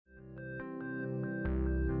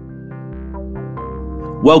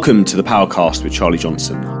Welcome to the Powercast with Charlie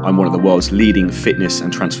Johnson. I'm one of the world's leading fitness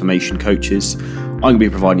and transformation coaches. I'm going to be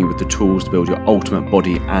providing you with the tools to build your ultimate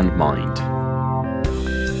body and mind.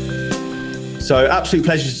 So, absolute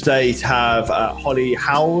pleasure today to have Hollie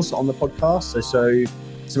Howells on the podcast. So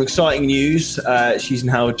some exciting news. She's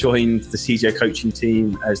now joined the CJ coaching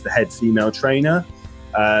team as the head female trainer.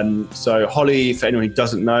 So Hollie, for anyone who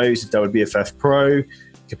doesn't know, is a WBFF pro,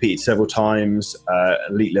 competed several times,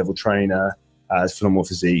 elite level trainer, has phenomenal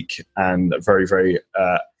physique, and very, very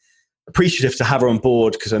appreciative to have her on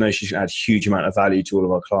board because I know she's add a huge amount of value to all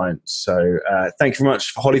of our clients. So thank you very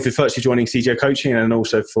much, Hollie, for firstly joining CJ Coaching and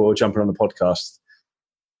also for jumping on the podcast.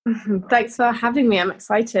 Thanks for having me. I'm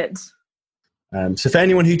excited. So for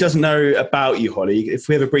anyone who doesn't know about you, Hollie, if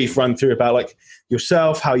we have a brief run through about like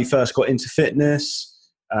yourself, how you first got into fitness,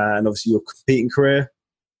 and obviously your competing career.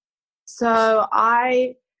 So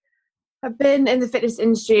I have been in the fitness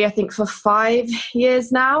industry, I think, for 5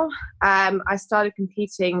 years now. I started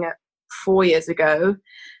competing 4 years ago,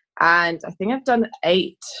 and I think I've done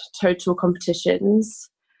 8 total competitions.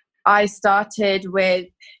 I started with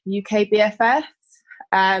WBFF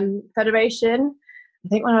Federation, I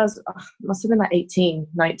think when I was, must have been like 18,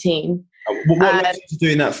 19. What led you to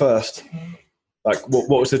doing that first? Like, what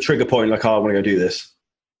was the trigger point? Like, oh, I want to go do this.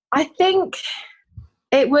 I think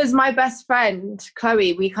it was my best friend,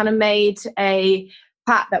 Chloe. We kind of made a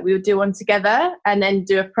pact that we would do one together and then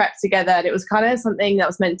do a prep together. And it was kind of something that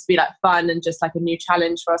was meant to be like fun and just like a new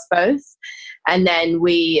challenge for us both. And then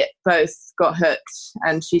we both got hooked,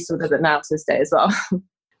 and she still does it now to this day as well.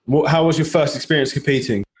 How was your first experience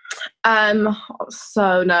competing? I was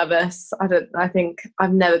so nervous. I think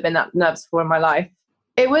I've never been that nervous before in my life.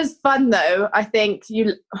 It was fun though. I think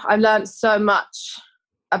I learned so much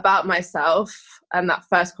about myself and that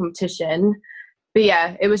first competition. But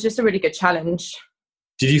yeah, it was just a really good challenge.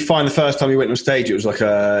 Did you find the first time you went on stage it was like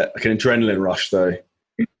an adrenaline rush though?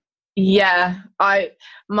 Yeah,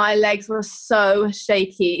 my legs were so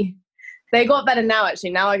shaky. They got better now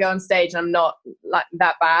actually. Now I go on stage and I'm not like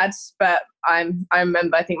that bad, but I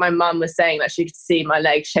remember I think my mum was saying that she could see my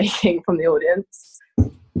legs shaking from the audience.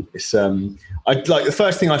 It's like the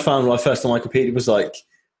first thing I found when first time I competed was like,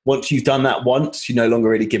 once you've done that once, you no longer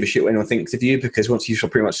really give a shit what anyone thinks of you, because once you've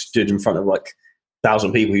pretty much stood in front of like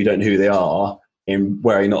 1,000 people you don't know who they are in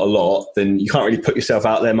wearing not a lot, then you can't really put yourself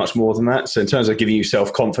out there much more than that. So in terms of giving you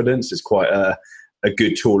self-confidence, it's quite a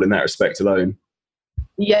good tool in that respect alone.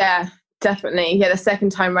 Yeah, definitely. Yeah, the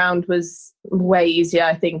second time round was way easier,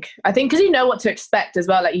 I think because you know what to expect as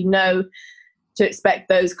well. Like, you know to expect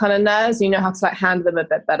those kind of nerves. You know how to like handle them a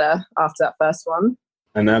bit better after that first one.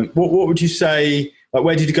 And what would you say, like,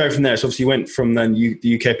 where did you go from there? So obviously you went from then the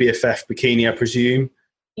WBFF bikini, I presume.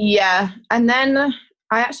 Yeah, and then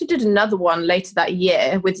I actually did another one later that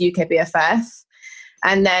year with WBFF,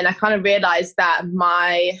 and then I kind of realised that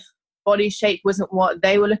my body shape wasn't what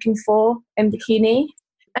they were looking for in bikini.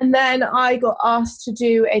 And then I got asked to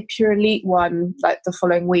do a Pure Elite one like the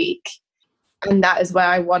following week, and that is where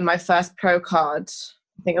I won my first pro card.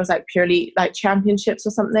 I think it was like Pure Elite like championships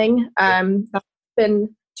or something. That's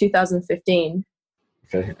been 2015.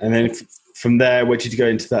 Okay, and then from there, where did you go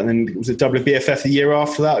into that? And then was it WBFF the year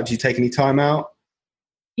after that, or did you take any time out?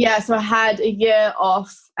 Yeah, so I had a year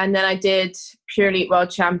off, and then I did Pure Elite World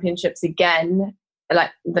Championships again,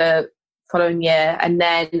 like the following year, and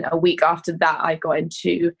then a week after that, I got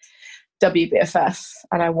into WBFF,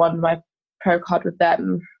 and I won my pro card with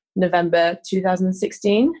them November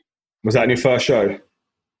 2016. Was that in your first show?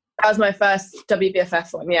 That was my first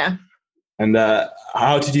WBFF one, yeah. And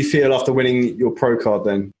how did you feel after winning your pro card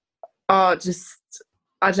then? Oh, just,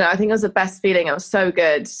 I don't know. I think it was the best feeling. It was so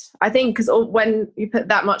good. I think because when you put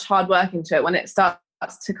that much hard work into it, when it starts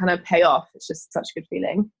to kind of pay off, it's just such a good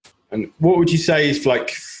feeling. And what would you say is like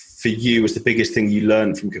for you was the biggest thing you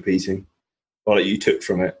learned from competing, or that you took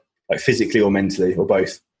from it, like physically or mentally or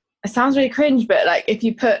both? It sounds really cringe, but like if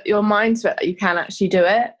you put your mind to it, you can actually do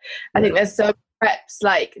it. I think there's so preps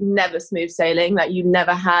like never smooth sailing. Like you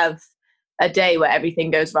never have a day where everything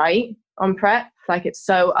goes right on prep. Like it's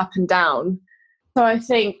so up and down. So I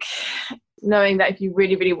think knowing that if you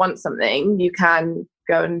really, really want something, you can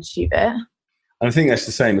go and achieve it. And I think that's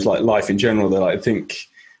the same as like life in general. That I think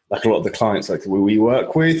like a lot of the clients like we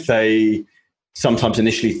work with, they sometimes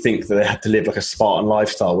initially think that they have to live like a Spartan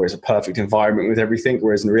lifestyle where it's a perfect environment with everything.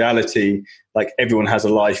 Whereas in reality, like everyone has a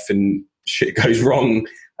life and shit goes wrong,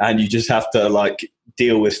 and you just have to like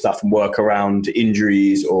deal with stuff and work around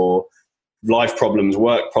injuries or life problems,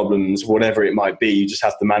 work problems, whatever it might be. You just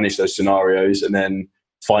have to manage those scenarios and then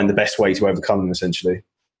find the best way to overcome them, essentially.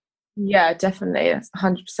 Yeah, definitely. That's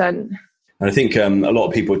 100%. And I think a lot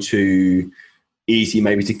of people too easy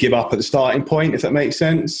maybe to give up at the starting point, if that makes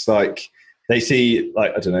sense. Like they see,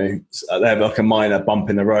 like, I don't know, they have like a minor bump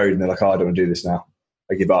in the road and they're like, oh, I don't want to do this now.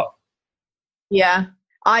 I give up. Yeah.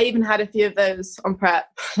 I even had a few of those on prep.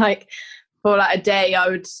 Like for like a day, I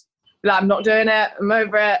would like, I'm not doing it. I'm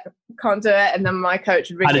over it. Can't do it. And then my coach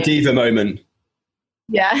would ring me. Had a diva moment.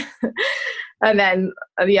 Yeah. And then,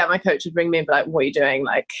 my coach would ring me and be like, what are you doing?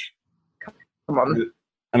 Like, come on.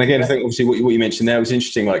 And again, I think obviously what you mentioned there was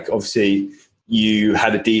interesting. Like, obviously, you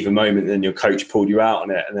had a diva moment and then your coach pulled you out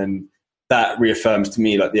on it. And then that reaffirms to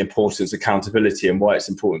me like the importance of accountability and why it's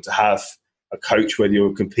important to have a coach, whether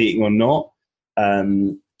you're competing or not.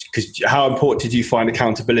 Because how important did you find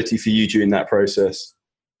accountability for you during that process?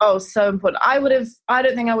 Oh, so important. I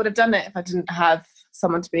don't think I would have done it if I didn't have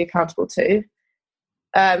someone to be accountable to.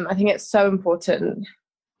 I think it's so important.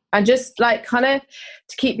 And just like kind of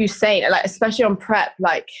to keep you sane, like especially on prep,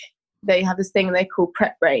 like they have this thing they call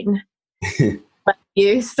prep brain. Like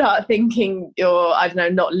you start thinking you're, I don't know,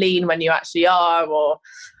 not lean when you actually are, or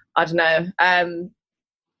I don't know.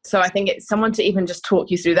 So I think it's someone to even just talk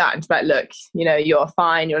you through that and to be like, look, you know, you're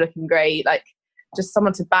fine, you're looking great. Like just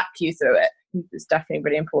someone to back you through it is definitely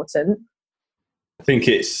really important. I think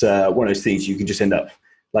it's one of those things you can just end up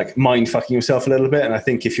like mind fucking yourself a little bit. And I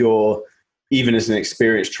think if you're, even as an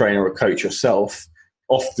experienced trainer or coach yourself,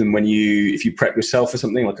 often if you prep yourself for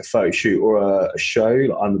something like a photo shoot or a show,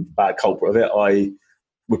 like I'm the bad culprit of it, I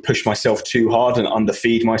would push myself too hard and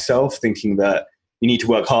underfeed myself, thinking that you need to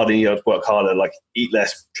work harder, you have to work harder, like eat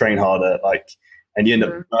less, train harder, like, and you end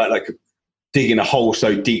up like digging a hole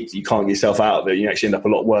so deep that you can't get yourself out of it. You actually end up a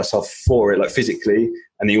lot worse off for it, like physically,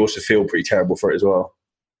 and you also feel pretty terrible for it as well.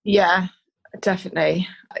 Yeah, definitely.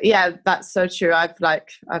 Yeah, that's so true. I've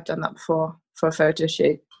done that before for a photo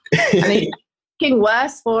shoot. And it's getting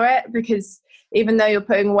worse for it because even though you're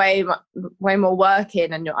putting way more work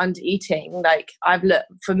in and you're under eating, like I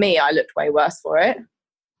looked way worse for it.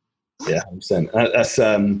 Yeah, 100%. That's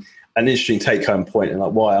an interesting take-home point, and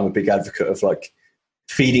like why I'm a big advocate of like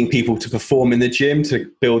feeding people to perform in the gym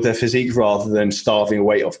to build their physique rather than starving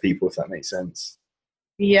weight off people, if that makes sense.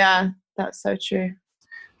 Yeah, that's so true.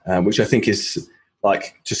 Which I think is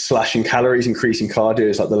like just slashing calories, increasing cardio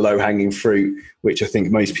is like the low-hanging fruit, which I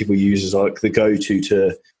think most people use as like the go-to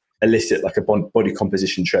to elicit like a body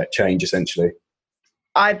composition change, essentially.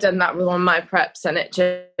 I've done that with one of my preps, and it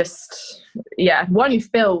just, one, you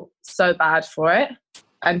feel so bad for it,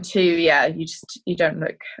 and two, you don't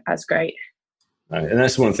look as great. And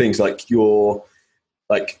that's one of the things, like you're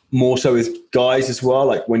like more so with guys as well,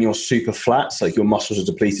 like when you're super flat, so like your muscles are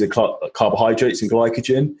depleted of carbohydrates and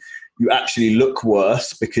glycogen, you actually look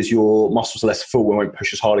worse because your muscles are less full and won't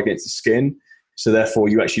push as hard against the skin. So therefore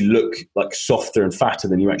you actually look like softer and fatter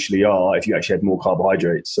than you actually are if you actually had more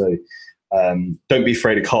carbohydrates. So don't be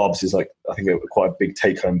afraid of carbs is like, I think quite a big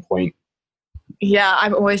take home point. Yeah,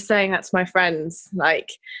 I'm always saying that to my friends. Like,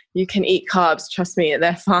 you can eat carbs, trust me,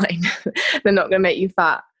 they're fine. They're not going to make you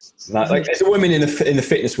fat. Like, as a woman in the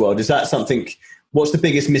fitness world, is that something? What's the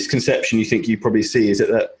biggest misconception you think you probably see? Is it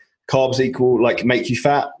that carbs equal like make you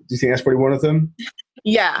fat? Do you think that's probably one of them?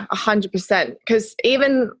 Yeah, 100%. Because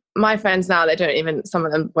even my friends now, some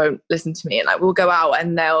of them won't listen to me, and like we'll go out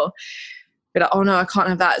and they'll be like, "Oh no, I can't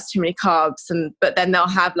have that. It's too many carbs." But then they'll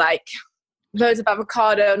have like loads of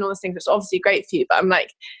avocado and all those things, which is obviously great for you. But I'm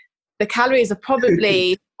like, the calories are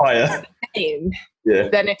probably higher the same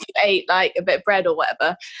than if you ate like a bit of bread or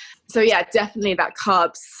whatever. So yeah, definitely that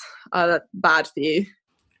carbs are bad for you.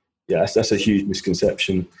 Yes, that's a huge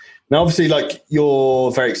misconception. Now, obviously, like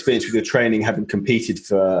you're very experienced with your training, having competed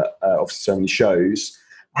for obviously so many shows.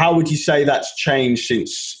 How would you say that's changed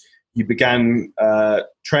since you began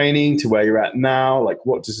training to where you're at now? Like,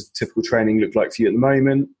 what does a typical training look like for you at the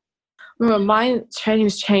moment? Well, my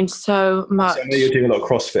training's changed so much. So I know you're doing a lot of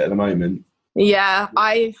CrossFit at the moment. Yeah,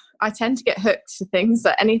 I tend to get hooked to things.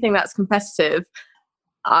 So anything that's competitive,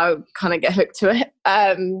 I kind of get hooked to it.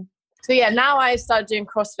 So yeah, now I started doing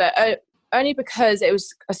CrossFit only because it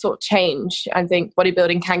was a sort of change. I think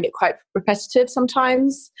bodybuilding can get quite repetitive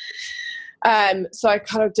sometimes. So I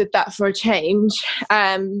kind of did that for a change.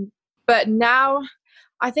 But now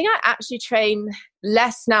I think I actually train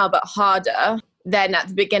less now, but harder. Then at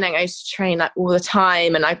the beginning, I used to train like all the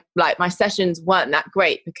time, and my sessions weren't that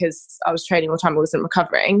great because I was training all the time. I wasn't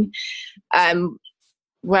recovering.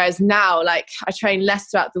 Whereas now, like I train less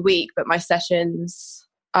throughout the week, but my sessions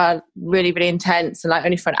are really, really intense and like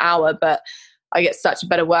only for an hour, but I get such a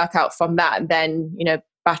better workout from that. And then,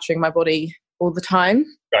 battering my body all the time.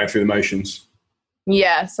 Going through the motions.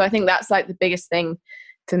 Yeah. So I think that's like the biggest thing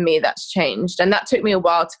for me that's changed. And that took me a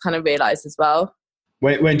while to kind of realize as well.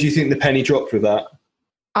 When do you think the penny dropped with that?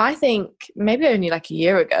 I think maybe only like a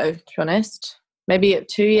year ago, to be honest. Maybe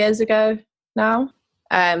 2 years ago now.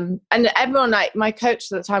 And everyone, like my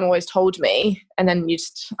coach at the time always told me, and then you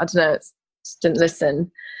just, I don't know, just didn't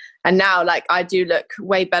listen. And now like I do look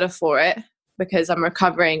way better for it because I'm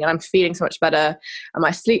recovering and I'm feeling so much better and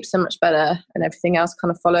my sleep's so much better and everything else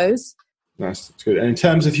kind of follows. Nice, that's good. And in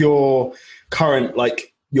terms of your current,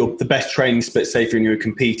 like the best training split, say when you were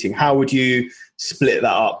competing, how would you split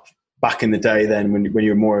that up back in the day then when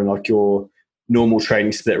you were more in like your normal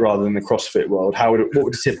training split rather than the CrossFit world? What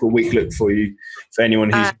would a typical week look for you, for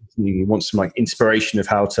anyone who wants some like inspiration of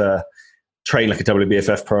how to train like a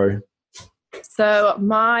WBFF pro? So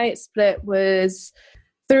my split was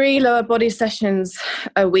 3 lower body sessions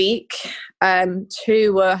a week.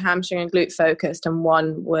 2 were hamstring and glute focused and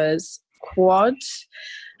 1 was quad.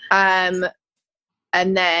 And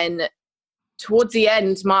then towards the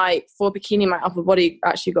end, for bikini, my upper body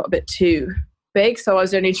actually got a bit too big. So I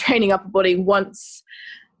was only training upper body once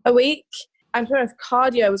a week. And to be honest,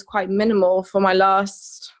 cardio was quite minimal for my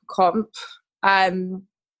last comp. I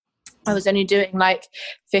was only doing like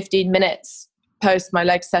 15 minutes post my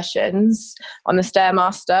leg sessions on the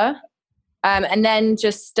Stairmaster. And then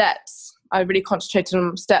just steps. I really concentrated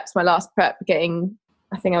on steps my last prep,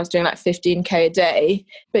 I think I was doing like 15K a day.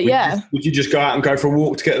 But would you just go out and go for a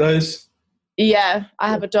walk to get those? Yeah, I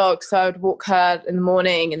have a dog, so I would walk her in the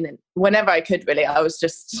morning, and then whenever I could, really, I was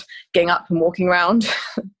just getting up and walking around.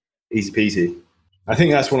 Easy peasy. I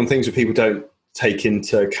think that's one of the things that people don't take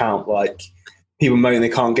into account. Like people moan they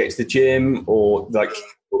can't get to the gym, or like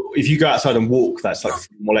if you go outside and walk, that's like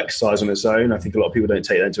more exercise on its own. I think a lot of people don't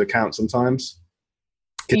take that into account sometimes.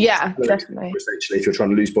 Yeah, definitely. Essentially, if you're trying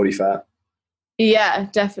to lose body fat. Yeah,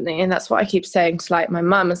 definitely. And that's what I keep saying to like my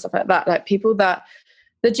mum and stuff like that. Like people that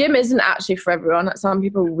the gym isn't actually for everyone. Like some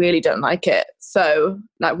people really don't like it. So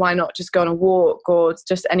like, why not just go on a walk or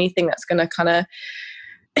just anything that's going to kind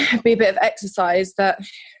of be a bit of exercise that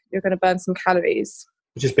you're going to burn some calories.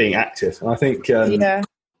 Just being active. And I think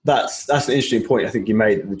that's an interesting point. I think you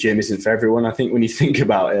made that the gym isn't for everyone. I think when you think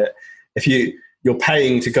about it, if you're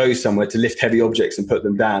paying to go somewhere to lift heavy objects and put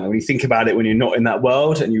them down, and when you think about it, when you're not in that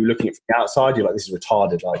world and you're looking at it from the outside, you're like, this is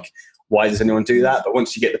retarded. Like, why does anyone do that? But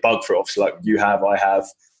once you get the bug for it, obviously, like I have,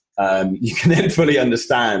 you can then fully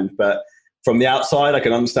understand. But from the outside, I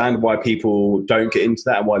can understand why people don't get into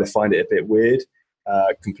that and why they find it a bit weird.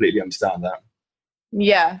 Completely understand that.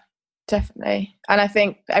 Yeah, definitely. And I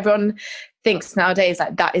think everyone thinks nowadays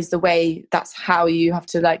like that is the way, that's how you have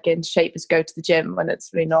to like get in shape, is go to the gym, when it's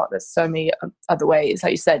really not. There's so many other ways.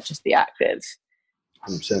 Like you said, just be active.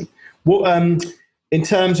 100%. What in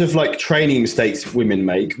terms of like training mistakes women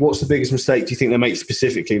make, what's the biggest mistake do you think they make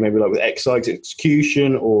specifically? Maybe like with exercise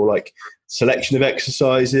execution or like selection of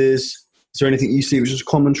exercises. Is there anything you see which is a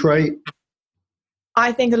common trait?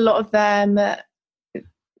 I think a lot of them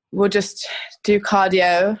will just do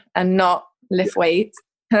cardio and not lift weights,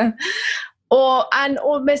 or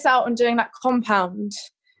miss out on doing like compound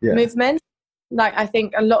movement. Like I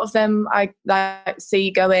think a lot of them I like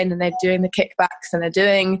see go in and they're doing the kickbacks and they're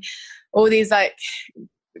doing all these like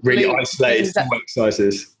really isolated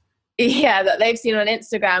exercises. Yeah, that they've seen on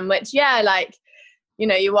Instagram, which like, you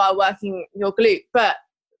know, you are working your glute, but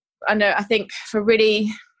I think if you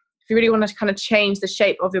really want to kind of change the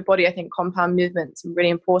shape of your body, I think compound movements are really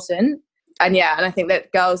important. And I think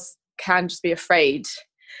that girls can just be afraid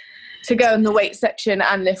to go in the weight section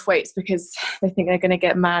and lift weights because they think they're going to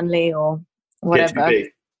get manly or whatever.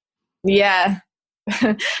 Yeah.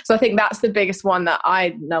 So I think that's the biggest one that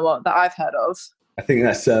I know of, that I've heard of. I think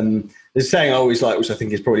that's there's a saying I always like, which I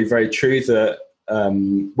think is probably very true, that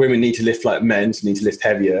women need to lift like men, so need to lift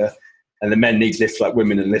heavier, and the men need to lift like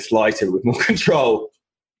women and lift lighter with more control.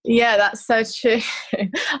 Yeah, that's so true.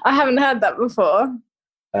 I haven't heard that before.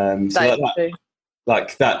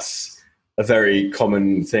 That's a very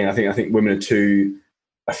common thing. I think women are too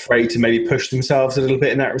afraid to maybe push themselves a little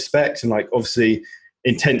bit in that respect. And like, obviously,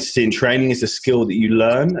 intensity in training is a skill that you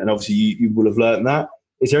learn, and obviously you will have learned that.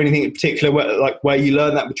 Is there anything in particular where you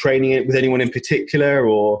learn that with training it with anyone in particular,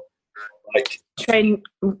 or like training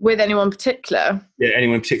with anyone in particular? Yeah,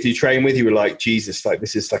 anyone in particular you train with, you were like, Jesus, like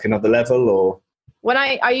this is like another level? Or when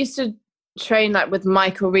I used to train like with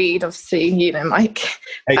Michael Reed, obviously, you know, Mike.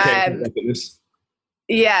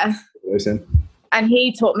 Yeah. And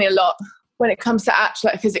he taught me a lot when it comes to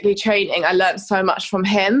actually like physically training. I learned so much from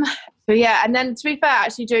him. So yeah, and then to be fair,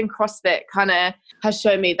 actually doing CrossFit kind of has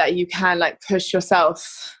shown me that you can like push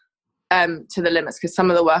yourself to the limits, because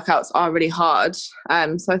some of the workouts are really hard.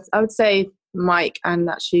 So I would say Mike and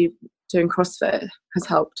actually doing CrossFit has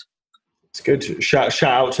helped. It's good. Shout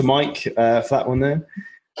out to Mike for that one there.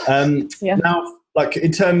 Now, like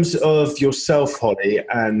in terms of yourself, Holly,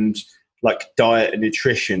 and like diet and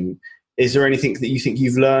nutrition, is there anything that you think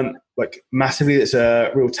you've learned like massively that's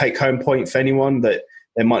a real take home point for anyone that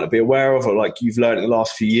they might not be aware of, or like you've learned in the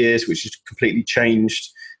last few years, which has completely changed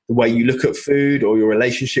the way you look at food or your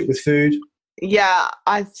relationship with food? Yeah,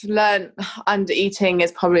 I've learned under eating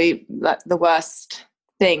is probably like the worst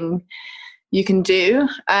thing you can do.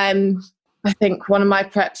 I think one of my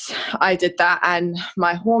preps, I did that and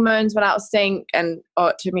my hormones went out of sync, and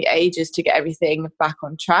it took me ages to get everything back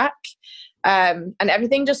on track. And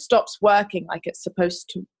everything just stops working like it's supposed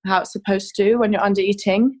to, how it's supposed to when you're under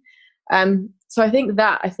eating. So I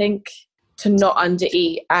think to not under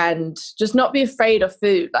eat and just not be afraid of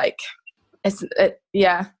food. Like I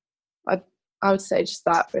would say just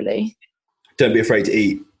that really. Don't be afraid to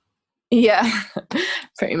eat. Yeah,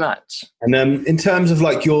 pretty much. And in terms of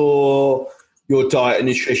like your diet and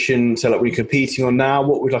nutrition, so like when you're competing on now,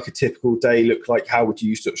 what would like a typical day look like? How would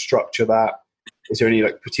you sort of structure that? Is there any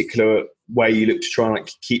like particular way you look to try and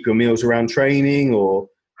like keep your meals around training, or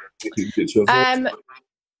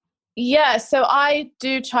yeah, so I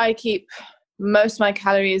do try to keep most of my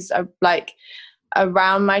calories like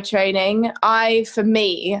around my training. For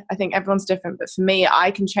me, I think everyone's different, but for me,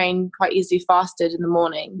 I can train quite easily fasted in the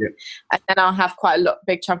morning, and then I'll have quite a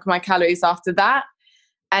big chunk of my calories after that.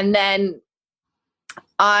 And then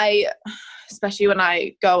especially when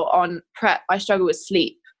I go on prep, I struggle with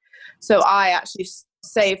sleep. So I actually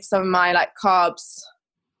save some of my like carbs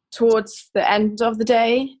towards the end of the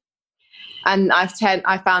day, and I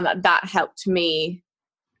found that helped me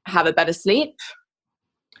have a better sleep.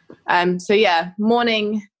 So yeah,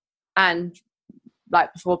 morning and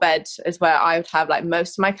like before bed is where I would have like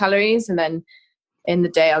most of my calories, and then in the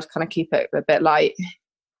day I would kind of keep it a bit light.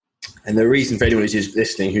 And the reason for anyone who's just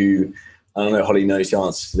listening who, I don't know, Holly knows the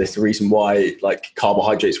answer to this, the reason why like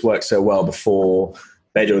carbohydrates work so well before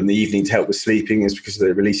bed or in the evening to help with sleeping is because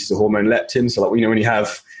it releases the hormone leptin. So like, when you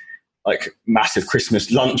have like massive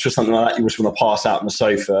Christmas lunch or something like that, you just want to pass out on the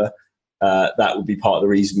sofa, that would be part of the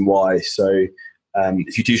reason why. So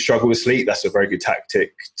if you do struggle with sleep, that's a very good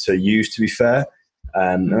tactic to use, to be fair.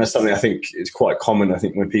 And that's something I think is quite common. I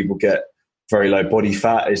think when people get very low body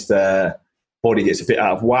fat, is their body gets a bit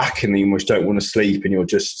out of whack and they almost don't want to sleep, and you're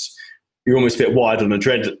almost a bit wired on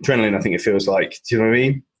adrenaline, I think it feels like. Do you know what I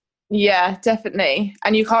mean? Yeah, definitely.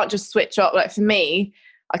 And you can't just switch off. Like for me,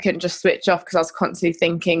 I couldn't just switch off because I was constantly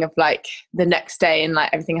thinking of like the next day and like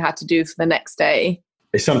everything I had to do for the next day.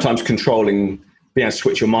 It's sometimes controlling, being able to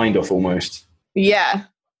switch your mind off almost. Yeah,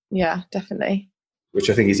 definitely. Which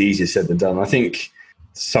I think is easier said than done. I think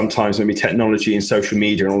sometimes maybe technology and social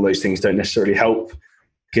media and all those things don't necessarily help,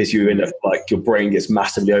 because you end up like your brain gets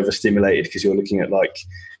massively overstimulated because you're looking at like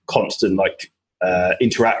constant like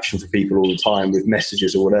interaction for people all the time with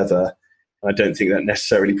messages or whatever. I don't think that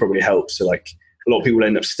necessarily probably helps. So like a lot of people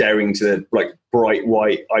end up staring to the like bright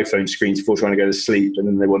white iPhone screens before trying to go to sleep, and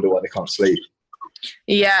then they wonder why they can't sleep.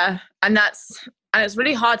 Yeah, and it's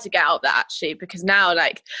really hard to get out of that actually, because now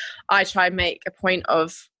like I try and make a point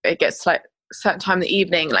of, it gets like a certain time in the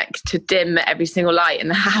evening like to dim every single light in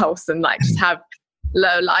the house and like just have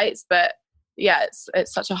low lights. But yeah,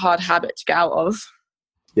 it's such a hard habit to get out of.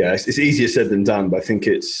 Yeah, it's easier said than done, but I think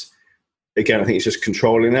it's just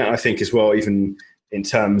controlling that. I think as well, even in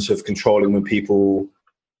terms of controlling when people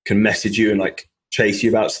can message you and like chase you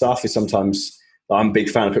about stuff, is sometimes I'm a big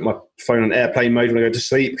fan of putting my phone on airplane mode when I go to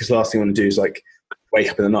sleep, because the last thing I want to do is like wake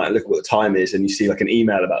up in the night and look at what the time is and you see like an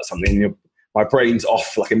email about something and my brain's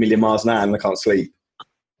off like a million miles an hour and I can't sleep.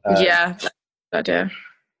 Yeah, I do.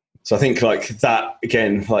 So I think like that,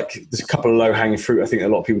 again, like there's a couple of low hanging fruit I think a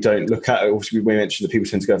lot of people don't look at. Obviously we mentioned that people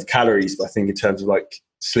tend to go for calories, but I think in terms of like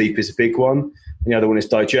sleep is a big one. And the other one is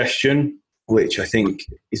digestion, which I think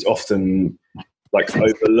is often like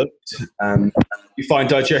overlooked. You find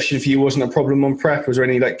digestion for you wasn't a problem on prep? Was there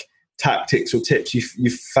any like tactics or tips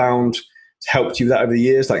you've found helped you with that over the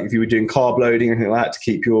years? Like if you were doing carb loading or anything like that to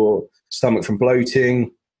keep your stomach from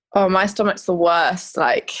bloating? Oh, my stomach's the worst.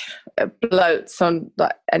 Like it bloats on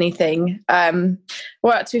like anything.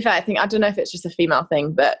 Well, to be fair, I don't know if it's just a female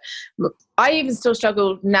thing, but I even still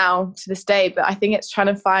struggle now to this day. But I think it's trying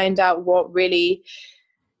to find out what really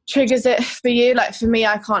triggers it for you. Like for me,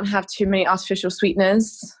 I can't have too many artificial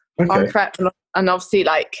sweeteners on prep, and obviously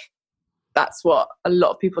like that's what a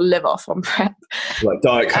lot of people live off on prep. Like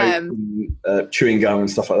Diet Coke, and, chewing gum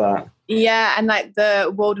and stuff like that. Yeah, and like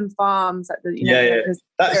the Walden Farms, like the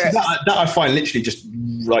that I find literally just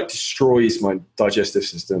like destroys my digestive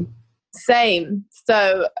system. Same.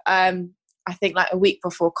 So I think like a week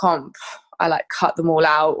before comp, I like cut them all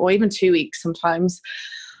out, or even 2 weeks sometimes.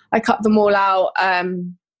 I cut them all out,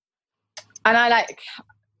 And I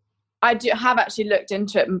have actually looked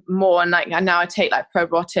into it more, and now I take like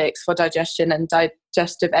probiotics for digestion and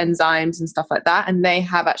digestive enzymes and stuff like that, and they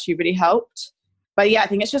have actually really helped. But yeah, I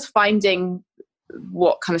think it's just finding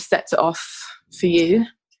what kind of sets it off for you.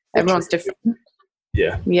 Everyone's different.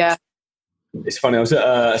 Yeah. It's funny, I was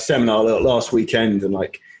at a seminar last weekend, and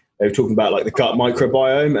like they were talking about like the gut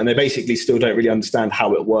microbiome, and they basically still don't really understand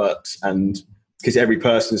how it works, and because every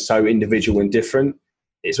person is so individual and different,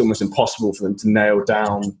 it's almost impossible for them to nail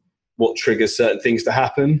down what triggers certain things to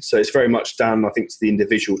happen. So it's very much down, I think, to the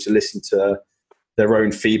individual to listen to their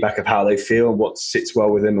own feedback of how they feel, what sits well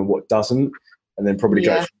with them and what doesn't, and then probably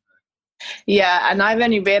go. Yeah, and I've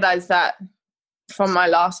only realised that from my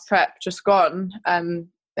last prep just gone in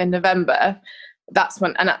November. That's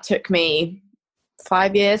when, and that took me 4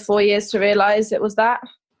 years to realise it was that.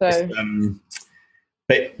 So,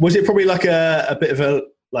 but was it probably like a bit of a,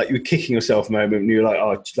 like you were kicking yourself moment, and you were like,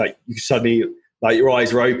 oh, like you suddenly, like your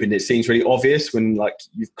eyes are open. It seems really obvious when like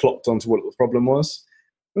you've clocked onto what the problem was.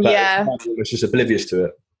 But yeah, it was just oblivious to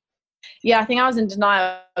it. Yeah, I think I was in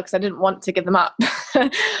denial because I didn't want to give them up.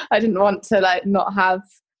 I didn't want to like not have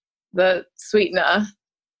the sweetener.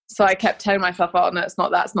 So I kept telling myself, oh no, it's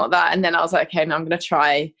not that. And then I was like, okay, now I'm going to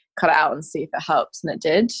try cut it out and see if it helps. And it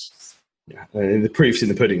did. Yeah, the proof's in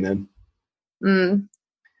the pudding then.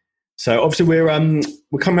 So obviously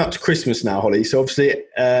we're coming up to Christmas now, Hollie. So obviously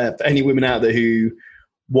for any women out there who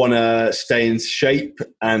want to stay in shape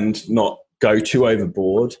and not go too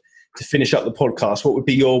overboard, to finish up the podcast, what would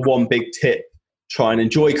be your one big tip? Try and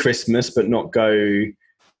enjoy Christmas, but not go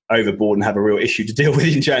overboard and have a real issue to deal with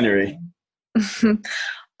in January.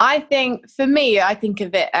 I think for me, I think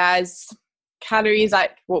of it as calories,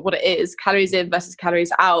 like what it is, calories in versus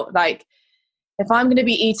calories out. Like if I'm going to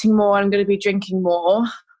be eating more, I'm going to be drinking more,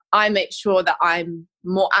 I make sure that I'm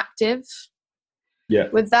more active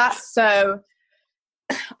with that. So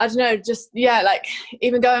I don't know, just, like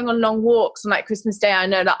even going on long walks on like Christmas Day, I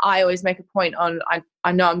know that I always make a point on,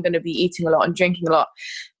 I know I'm going to be eating a lot and drinking a lot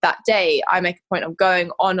that day. I make a point of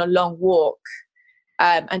going on a long walk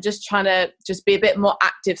and just trying to just be a bit more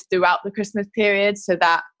active throughout the Christmas period so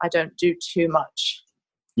that I don't do too much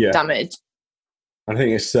damage. I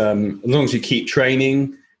think it's as long as you keep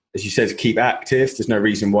training, as you said, to keep active, there's no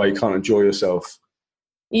reason why you can't enjoy yourself.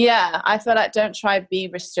 Yeah, I feel like don't try to be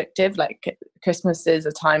restrictive. Like Christmas is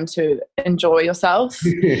a time to enjoy yourself,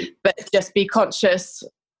 but just be conscious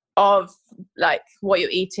of like what you're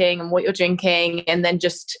eating and what you're drinking, and then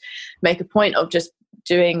just make a point of just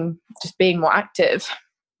being more active.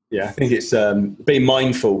 Yeah, I think it's being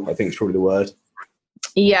mindful, I think is probably the word.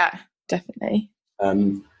 Yeah, definitely.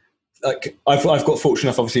 Like I've got fortunate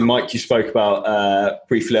enough, obviously Mike you spoke about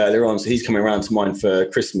briefly earlier on, so he's coming around to mine for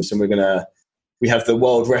Christmas, and we have the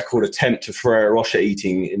world record attempt of Ferrero Rocher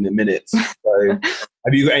eating in the minutes. So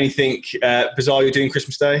have you got anything bizarre you're doing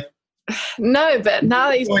Christmas Day? No, but now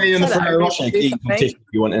that you've join in on the Ferrero Rocher eating competition if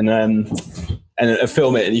you want, and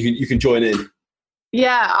film it, and you can join in.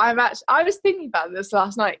 Yeah, I was thinking about this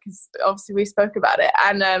last night because obviously we spoke about it,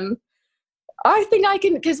 and I think I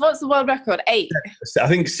can, because what's the world record? 8? I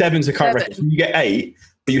think 7's the current record. So you get 8,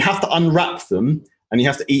 but you have to unwrap them and you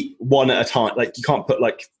have to eat one at a time. Like you can't put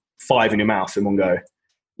like 5 in your mouth in one go.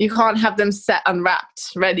 You can't have them set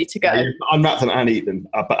unwrapped, ready to go. You unwrap them and eat them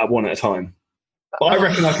at one at a time. But I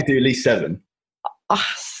reckon I could do at least 7.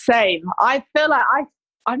 Same. I feel like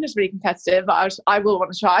I'm just really competitive, but I will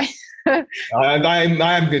want to try. I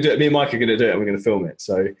am going to do it. Me and Mike are going to do it, and we're going to film it.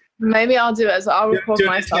 So maybe I'll do it. So I'll record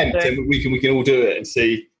myself. And we can all do it and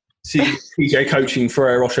see PJ coaching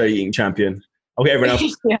Ferrero Rocher eating champion. I'll get everyone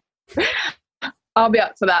else. Yeah. I'll be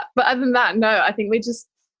up for that. But other than that, no, I think we just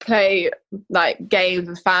play like games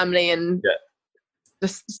with family and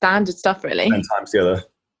just standard stuff, really. Spend time together.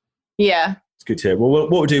 Yeah. It's good to hear. Well,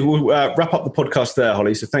 what we'll do, we'll wrap up the podcast there,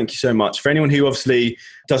 Hollie. So thank you so much. For anyone who obviously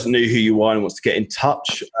doesn't know who you are and wants to get in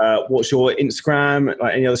touch, what's your Instagram,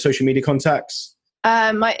 like any other social media contacts?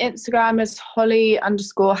 My Instagram is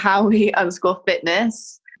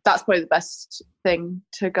Hollie_Howie_fitness. That's probably the best thing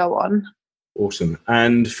to go on. Awesome.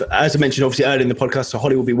 And as I mentioned, obviously earlier in the podcast, so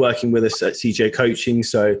Hollie will be working with us at CJ Coaching.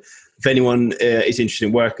 So if anyone is interested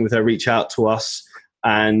in working with her, reach out to us.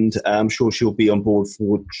 And I'm sure she'll be on board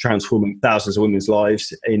for transforming thousands of women's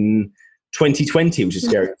lives in 2020, which is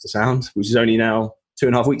scary to sound, which is only now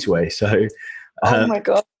 2.5 weeks away. So, oh my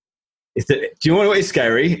God. Do you know what is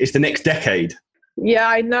scary? It's the next decade. Yeah,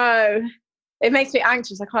 I know. It makes me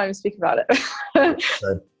anxious. I can't even speak about it.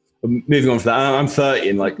 So, moving on from that, I'm 30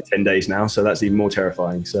 in like 10 days now, so that's even more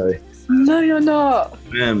terrifying. So, no, you're not.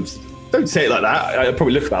 Don't say it like that. I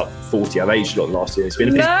probably look about 40. I've aged a lot last year. It's been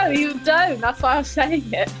a bit... No, you don't. That's why I was saying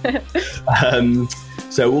it.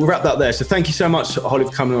 So we'll wrap that there. So thank you so much, Hollie,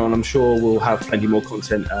 for coming on. I'm sure we'll have plenty more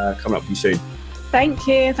content coming up with you soon. Thank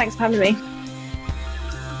you. Thanks for having me.